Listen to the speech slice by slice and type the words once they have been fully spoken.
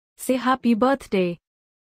Say happy birthday.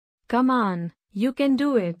 Come on, you can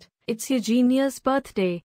do it. It's Eugenia's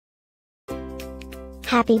birthday.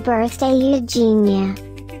 Happy birthday, Eugenia.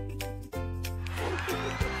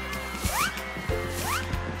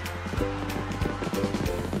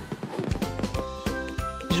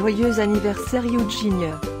 Joyeux anniversaire,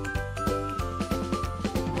 Eugenia.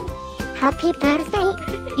 Happy birthday,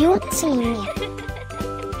 Eugenia.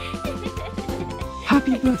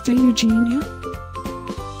 Happy birthday, Eugenia.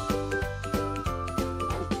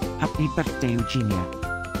 Happy birthday, Eugenia.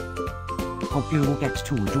 Hope you will get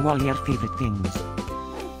to do all your favorite things.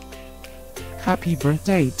 Happy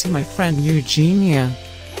birthday to my friend Eugenia.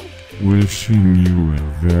 Wishing you a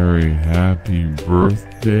very happy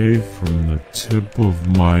birthday from the tip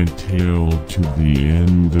of my tail to the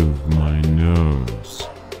end of my nose.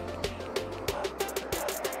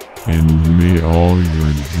 And may all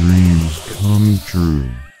your dreams come true.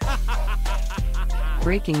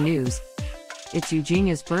 Breaking news. It's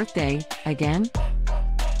Eugenia's birthday, again?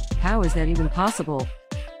 How is that even possible?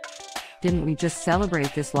 Didn't we just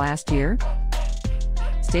celebrate this last year?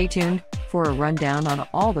 Stay tuned for a rundown on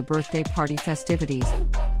all the birthday party festivities.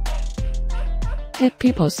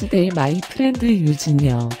 Happy birthday, my friend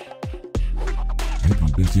Eugenia.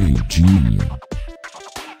 Happy birthday, Eugenia.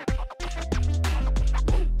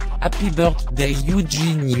 Happy birthday,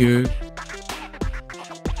 Eugenia.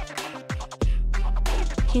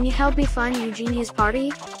 Can you help me find Eugenia's party?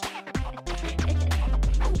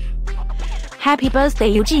 Happy birthday,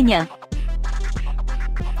 Eugenia.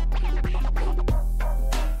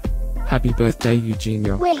 Happy birthday,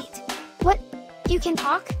 Eugenia. Wait, what? You can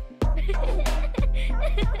talk?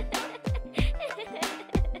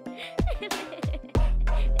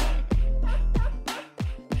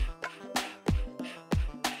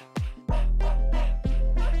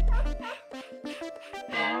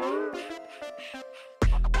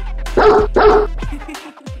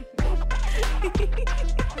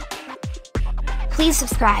 Please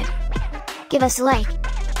subscribe, give us a like,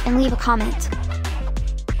 and leave a comment.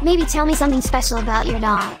 Maybe tell me something special about your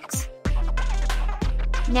dogs.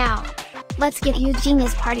 Now, let's get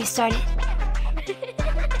Eugenia's party started.